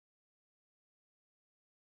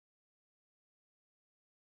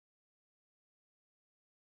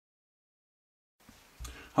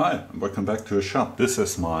Hi, and welcome back to the shop. This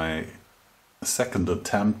is my second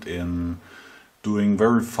attempt in doing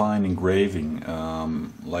very fine engraving,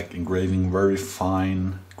 like engraving very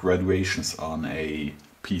fine graduations on a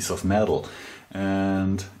piece of metal.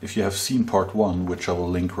 And if you have seen part 1, which I will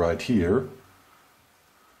link right here,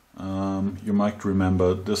 you might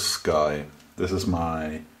remember this guy. This is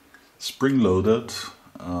my spring-loaded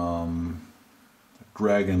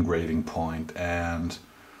drag engraving point, and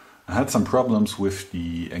I had some problems with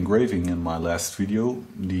the engraving in my last video.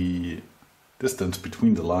 The distance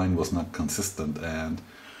between the line was not consistent, and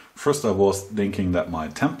first I was thinking that my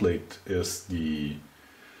template is the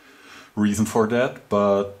reason for that,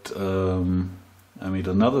 but I made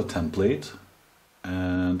another template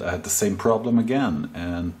and I had the same problem again,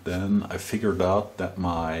 and then I figured out that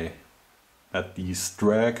these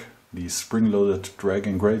spring-loaded drag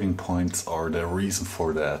engraving points are the reason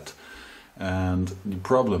for that. And the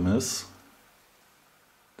problem is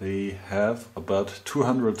they have about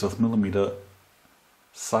 200 millimeter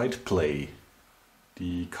side play.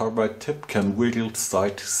 The carbide tip can wiggle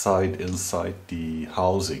side to side inside the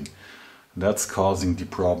housing. That's causing the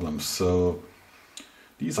problem. So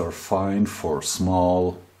these are fine for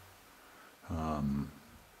small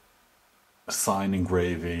sign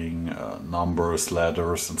engraving, numbers,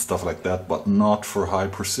 letters and stuff like that, but not for high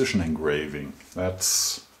precision engraving.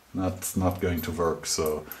 That's not going to work.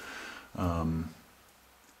 So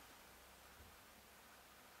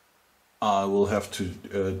I will have to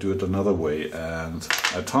do it another way. And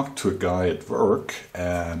I talked to a guy at work,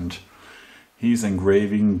 and he's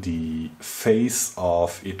engraving the face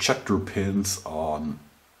of ejector pins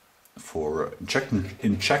for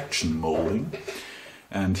injection molding,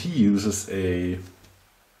 and he uses a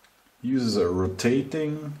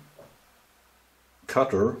rotating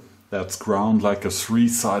cutter that's ground like a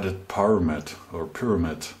three-sided pyramid,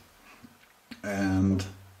 and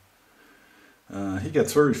he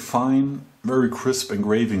gets very fine, very crisp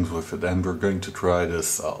engravings with it, and we're going to try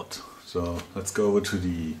this out. So let's go over to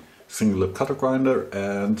the single lip cutter grinder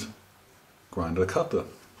and grind the cutter.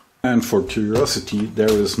 And for curiosity, there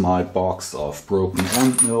is my box of broken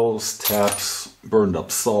end mills, tabs, burned up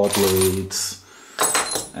saw blades,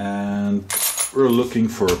 and we're looking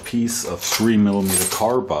for a piece of 3mm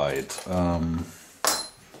carbide.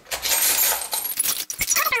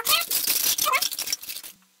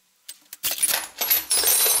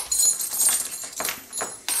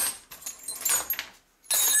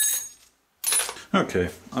 Okay,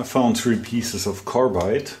 I found 3 pieces of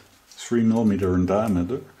carbide, 3mm in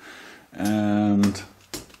diameter, and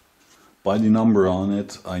by the number on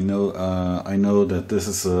it, I know that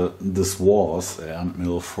this was an end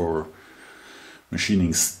mill for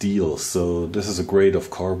machining steel. So this is a grade of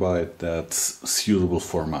carbide that's suitable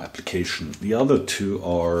for my application. The other 2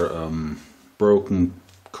 are broken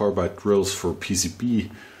carbide drills for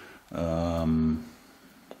PCB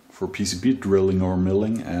drilling or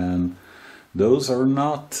milling, and those are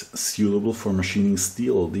not suitable for machining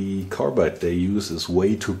steel. The carbide they use is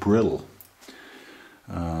way too brittle.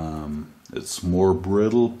 It's more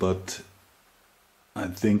brittle, but I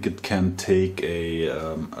think it can take a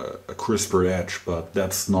crisper edge, but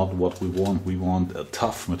that's not what we want. We want a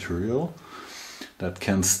tough material that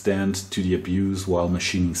can stand to the abuse while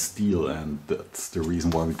machining steel, and that's the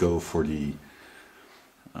reason why we go for the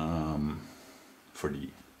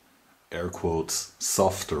air quotes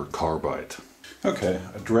softer carbide. Okay,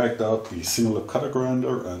 I dragged out the single lip cutter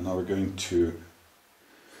grinder, and now we're going to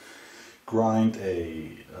grind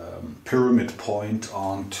a pyramid point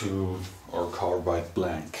onto our carbide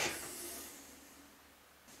blank.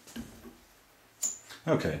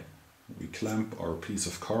 Okay, we clamp our piece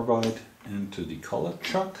of carbide into the collet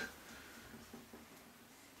chuck,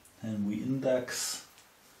 and we index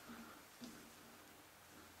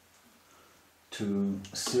to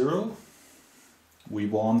 0. We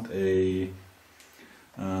want a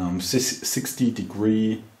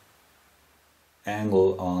 60-degree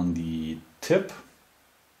angle on the tip,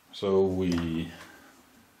 so we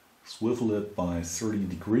swivel it by 30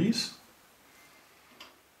 degrees.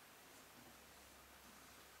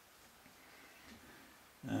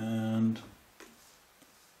 And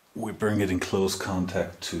we bring it in close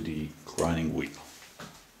contact to the grinding wheel.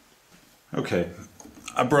 Okay,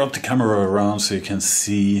 I brought the camera around so you can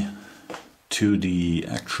see to the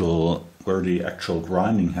where the actual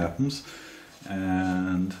grinding happens,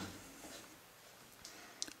 and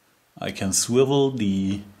I can swivel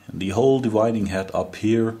the whole dividing head up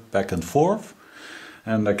here back and forth,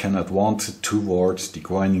 and I can advance it towards the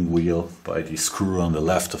grinding wheel by the screw on the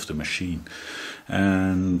left of the machine.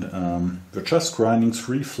 And we're just grinding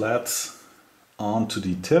 3 flats onto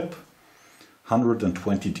the tip,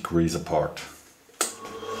 120 degrees apart.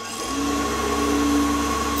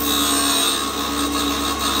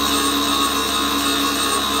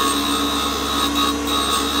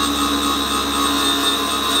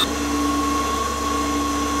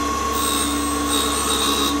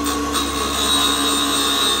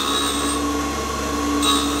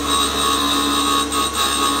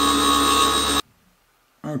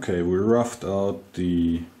 Okay, we roughed out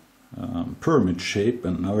the pyramid shape,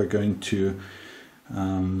 and now we're going to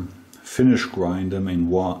finish grind them in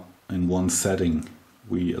one setting.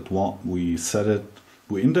 We set it,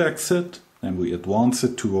 we index it, and we advance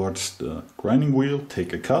it towards the grinding wheel.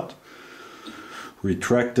 Take a cut,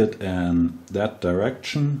 retract it in that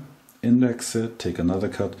direction, index it, take another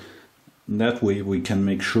cut. That way we can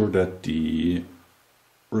make sure that the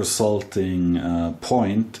resulting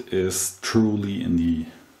point is truly in the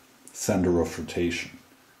center of rotation.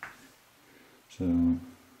 So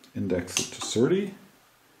index it to 30,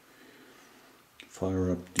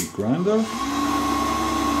 fire up the grinder.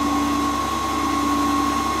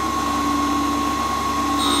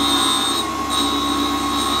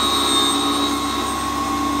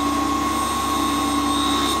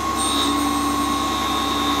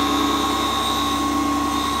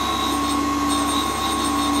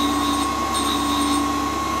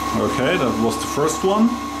 Okay, that was the first one.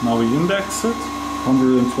 Now we index it,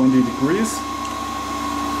 120 degrees.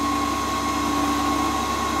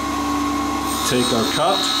 Take our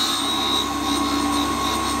cut.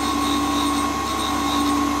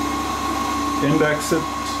 Index it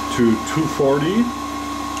to 240.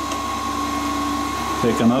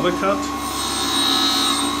 Take another cut.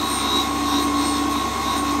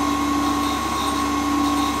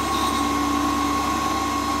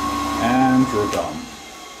 And we're done.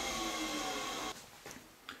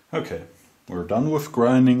 Okay, we're done with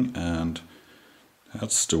grinding, and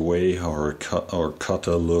that's the way our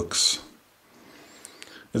cutter looks.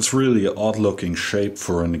 It's really an odd looking shape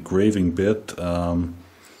for an engraving bit.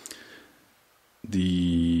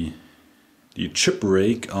 The chip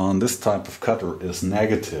rake on this type of cutter is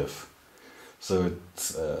negative, so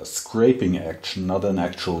it's a scraping action, not an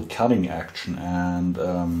actual cutting action,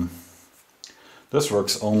 and this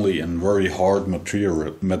works only in very hard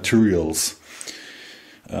materials.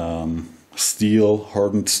 Steel,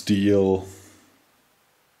 hardened steel.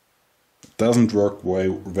 It doesn't work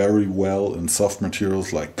very well in soft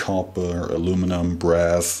materials like copper, aluminum,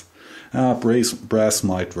 brass. Brass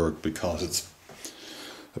might work because it's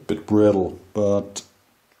a bit brittle, but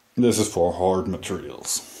this is for hard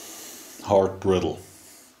materials. Hard, brittle.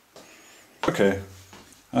 Okay,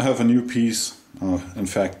 I have a new piece. In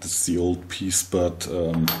fact, it's the old piece, but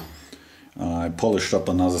I polished up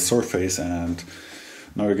another surface, and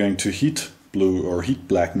now we're going to heat blue or heat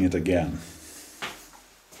blacken it again.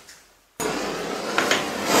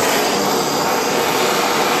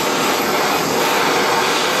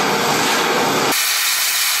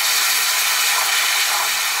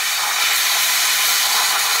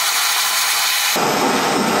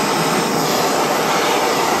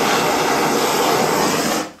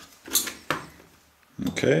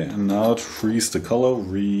 Okay, and now to freeze the color,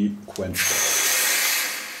 re-quench it.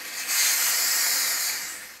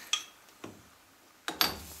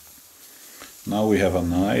 Now we have a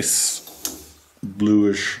nice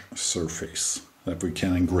bluish surface that we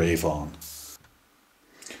can engrave on.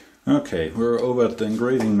 Okay, we're over at the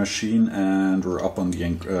engraving machine and we're up on the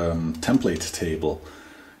template table,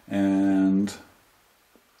 and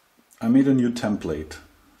I made a new template.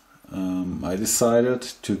 I decided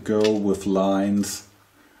to go with lines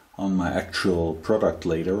on my actual product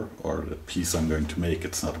later, or the piece I'm going to make,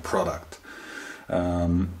 it's not a product,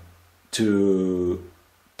 to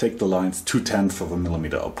take the lines 2/10 of a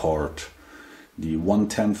millimeter apart. The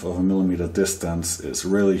 1/10 of a millimeter distance is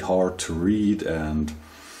really hard to read, and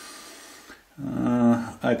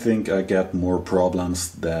I think I get more problems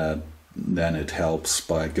than it helps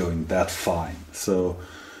by going that fine. So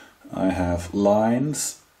I have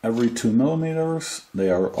lines every 2 millimeters. They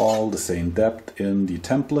are all the same depth in the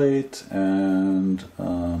template, and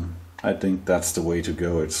I think that's the way to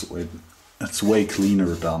go. It's way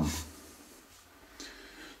cleaner done.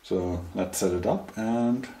 So let's set it up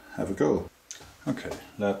and have a go. Okay,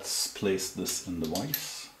 let's place this in the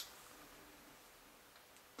vise.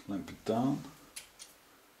 Clamp it down.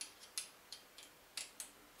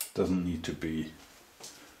 Doesn't need to be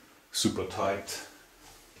super tight,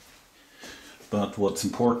 but what's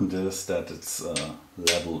important is that it's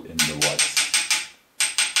level in the vise.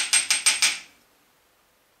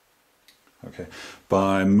 Okay,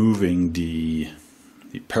 by moving the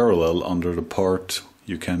parallel under the part,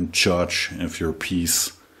 you can judge if your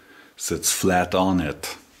piece sits flat on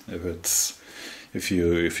it. If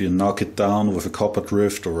you knock it down with a copper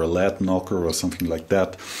drift or a lead knocker or something like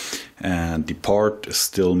that, and the part is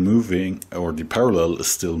still moving, or the parallel is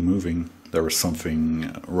still moving, there is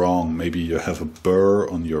something wrong. Maybe you have a burr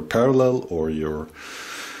on your parallel or your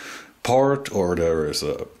part, or there is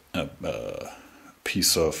a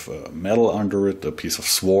piece of metal under it, a piece of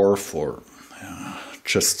swarf, or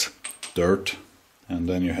just dirt, and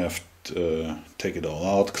then you have to take it all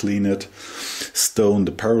out, clean it, stone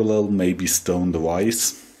the parallel, maybe stone the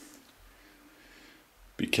vise.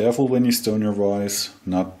 Be careful when you stone your vise,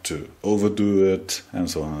 not to overdo it, and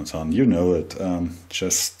so on and so on. You know it.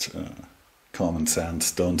 Just common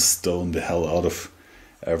sense. Don't stone the hell out of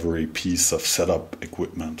every piece of setup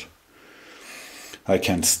equipment. I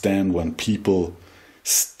can't stand when people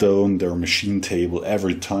stone their machine table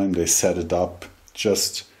every time they set it up.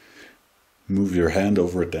 Just move your hand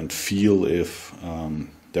over it and feel if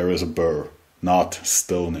there is a burr, not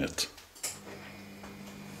stone it.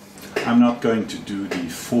 I'm not going to do the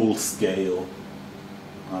full scale.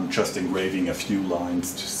 I'm just engraving a few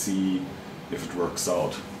lines to see if it works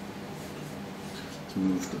out. Let's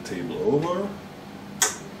move the table over.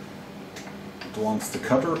 It wants the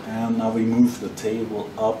cutter, and now we move the table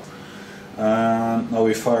up. And now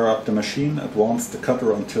we fire up the machine. It wants the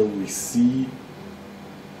cutter until we see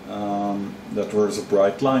that there is a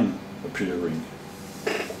bright line appearing.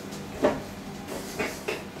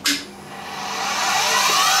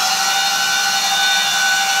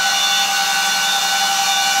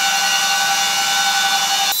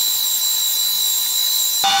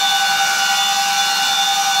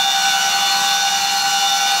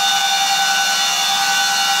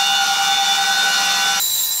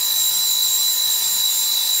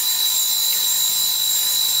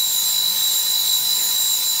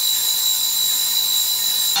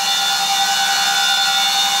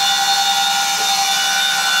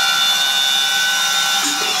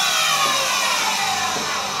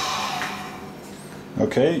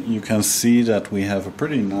 Okay, you can see that we have a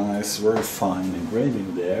pretty nice, very fine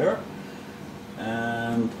engraving there.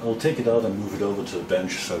 And I'll take it out and move it over to the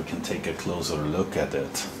bench so we can take a closer look at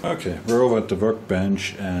it. Okay, we're over at the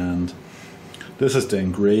workbench, and this is the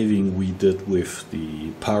engraving we did with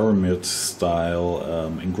the pyramid style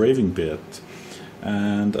engraving bit.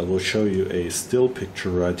 And I will show you a still picture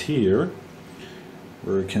right here,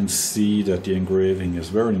 where you can see that the engraving is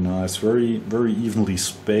very nice, very evenly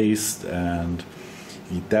spaced, and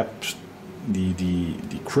the depth,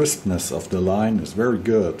 the crispness of the line is very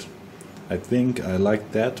good. I think I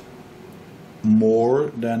like that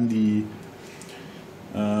more than the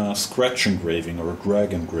scratch engraving or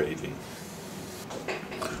drag engraving.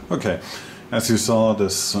 Okay, as you saw,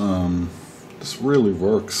 this really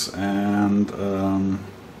works, and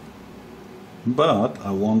but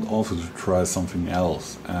I want also to try something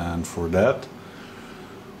else, and for that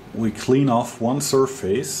we clean off one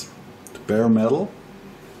surface, the bare metal,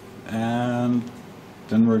 and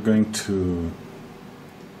then we're going to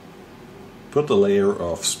put a layer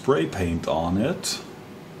of spray paint on it,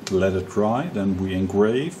 let it dry, then we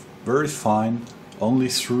engrave very fine, only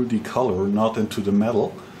through the color, not into the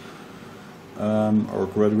metal or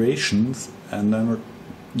graduations, and then we're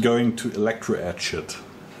going to electro etch it.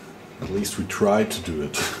 At least we try to do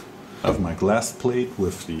it. I have my glass plate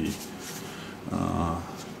with the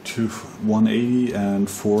 180 and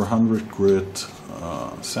 400 grit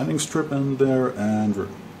sanding strip in there, and we'll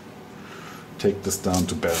take this down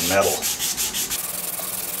to bare metal.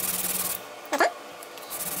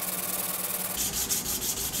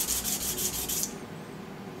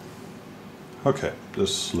 Okay,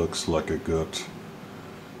 this looks like a good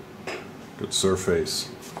surface.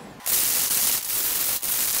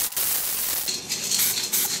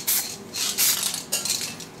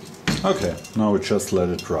 Okay, now we just let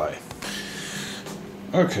it dry.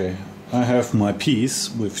 Okay, I have my piece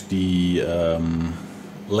with the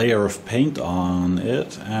layer of paint on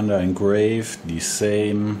it, and I engraved the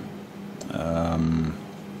same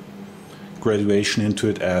graduation into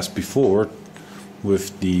it as before,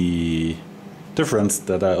 with the difference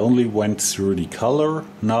that I only went through the color,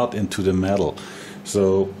 not into the metal.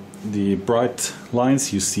 So the bright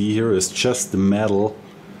lines you see here is just the metal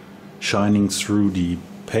shining through the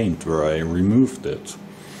paint where I removed it.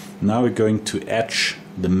 Now we're going to etch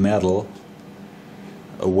the metal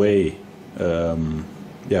away.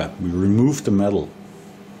 Yeah, we remove the metal,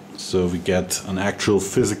 so we get an actual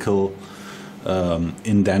physical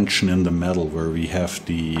indentation in the metal where we have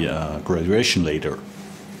the graduation later.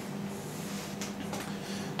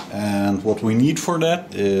 And what we need for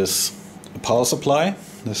that is a power supply.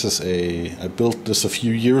 This is I built this a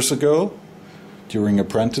few years ago. during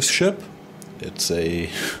apprenticeship. It's a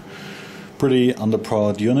pretty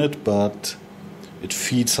underpowered unit, but it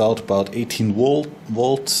feeds out about 18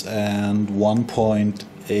 volts and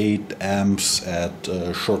 1.8 amps at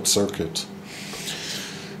short circuit.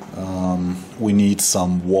 We need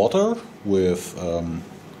some water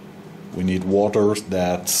we need water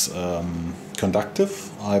that's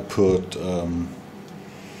conductive. I put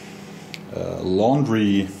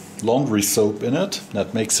laundry soap in it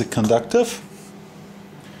that makes it conductive.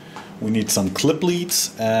 We need some clip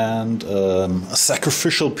leads and a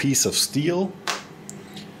sacrificial piece of steel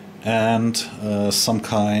and some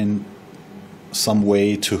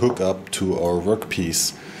way to hook up to our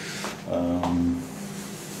workpiece.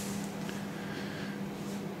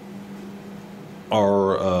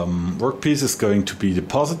 Our workpiece is going to be the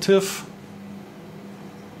positive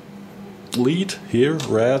lead here.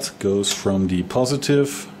 Red goes from the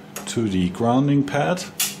positive to the grounding pad.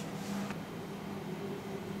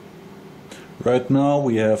 Right now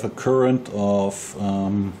we have a current of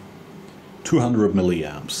 200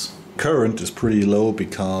 milliamps. Current is pretty low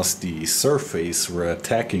because the surface we're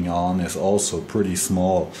attacking on is also pretty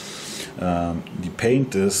small. The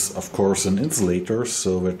paint is of course an insulator,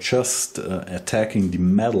 so we're just attacking the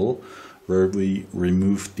metal where we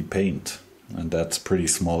removed the paint, and that's a pretty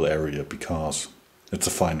small area because it's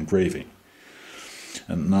a fine engraving.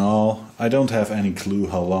 And now I don't have any clue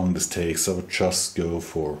how long this takes, so I would just go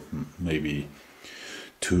for maybe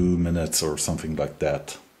 2 minutes or something like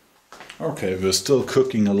that. Okay, we're still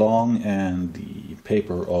cooking along and the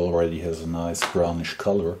paper already has a nice brownish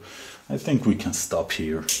color. I think we can stop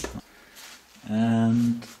here.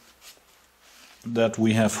 And that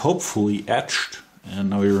we have hopefully etched,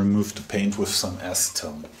 and now we remove the paint with some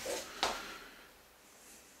acetone.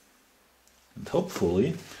 And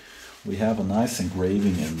hopefully we have a nice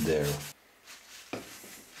engraving in there.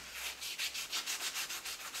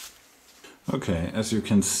 Okay, as you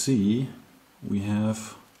can see, we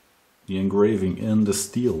have the engraving in the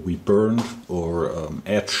steel. We burned or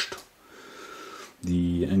etched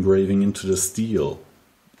the engraving into the steel,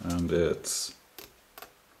 and it's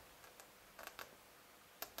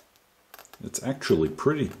actually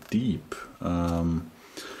pretty deep.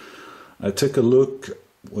 I took a look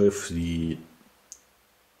with the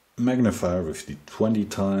magnifier, with the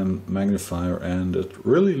 20x magnifier, and it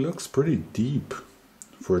really looks pretty deep.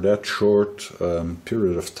 For that short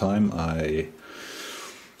period of time I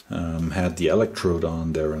had the electrode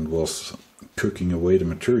on there and was cooking away the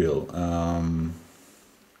material.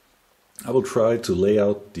 I will try to lay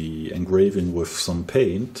out the engraving with some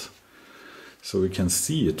paint so we can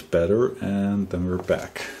see it better, and then we're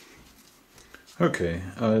back. Okay,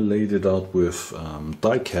 I laid it out with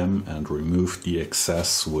die-chem and removed the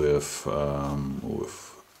excess with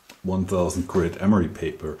 1000 grit emery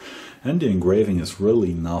paper, and the engraving is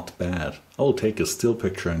really not bad. I'll take a still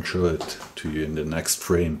picture and show it to you in the next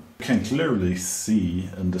frame. You can clearly see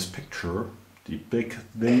in this picture the big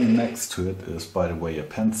thing next to it is, by the way, a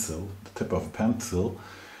pencil, the tip of a pencil,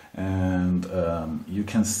 and you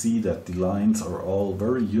can see that the lines are all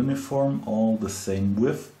very uniform, all the same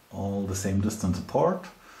width, all the same distance apart,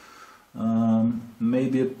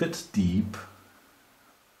 maybe a bit deep.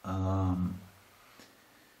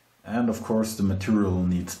 And of course the material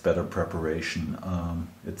needs better preparation.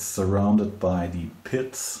 It's surrounded by the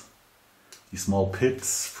pits, the small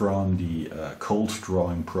pits from the cold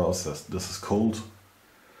drawing process. This is cold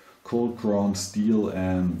drawn steel,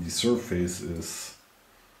 and the surface is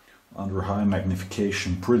under high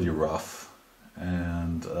magnification pretty rough.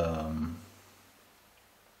 And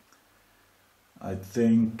I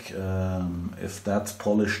think if that's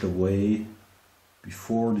polished away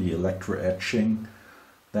before the electro etching,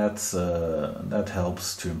 that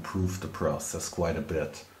helps to improve the process quite a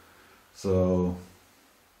bit. So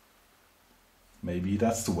maybe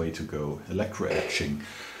that's the way to go, electro etching.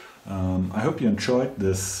 I hope you enjoyed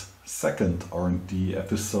this second R&D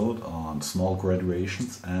episode on small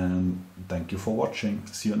graduations, and thank you for watching.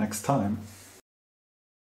 See you next time.